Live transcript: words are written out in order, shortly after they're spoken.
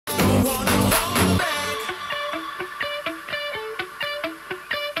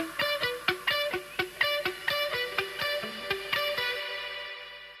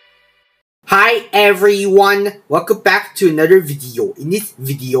Hi everyone, welcome back to another video. In this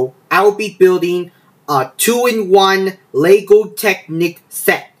video, I will be building a 2-in-1 Lego Technic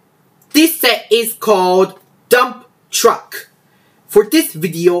set. This set is called Dump Truck. For this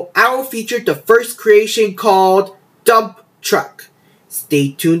video, I will feature the first creation called Dump Truck.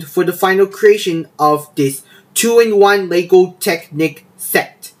 Stay tuned for the final creation of this 2-in-1 Lego Technic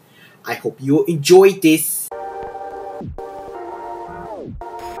set. I hope you will enjoy this.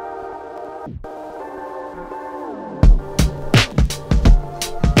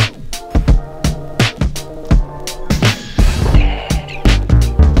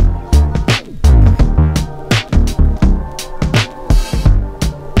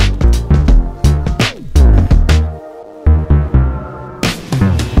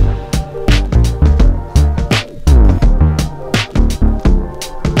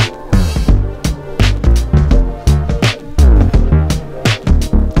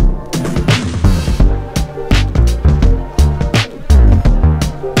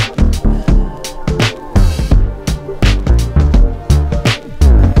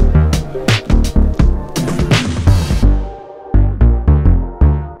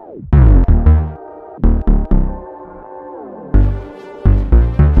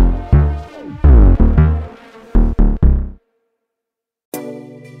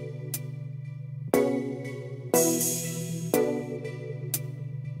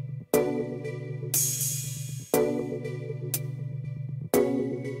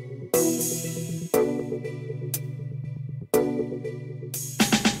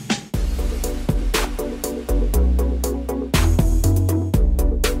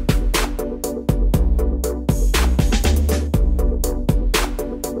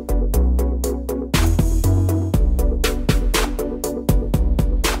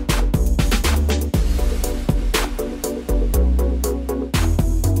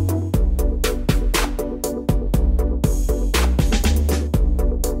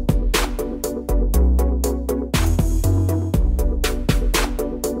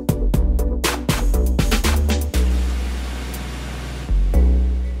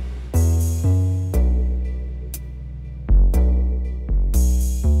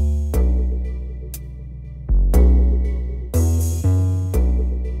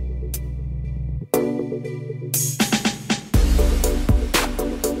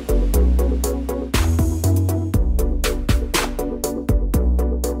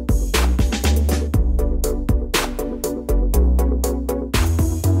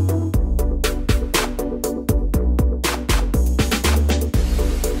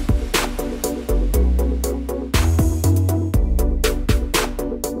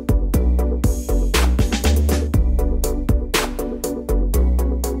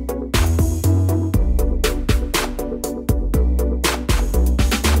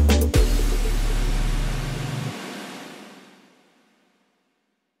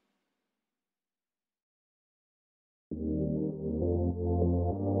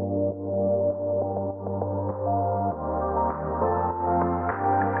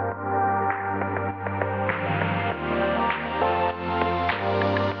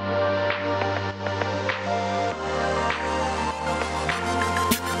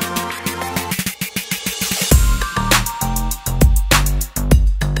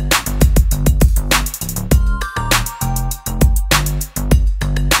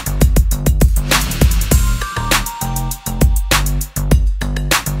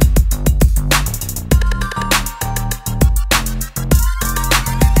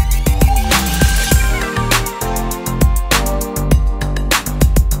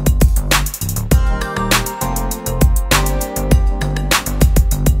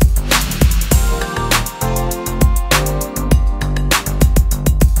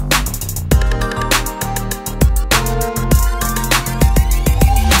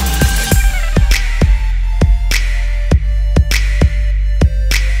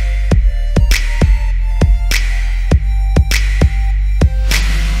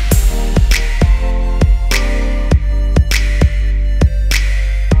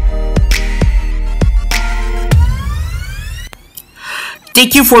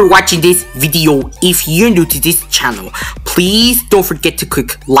 Thank you for watching this video. If you're new to this channel, please don't forget to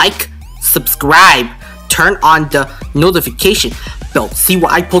click like, subscribe, turn on the notification bell, see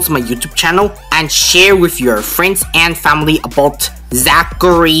what I post on my YouTube channel, and share with your friends and family about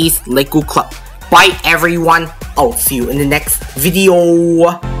Zachary's Lego Club. Bye everyone, I'll see you in the next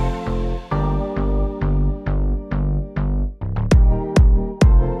video.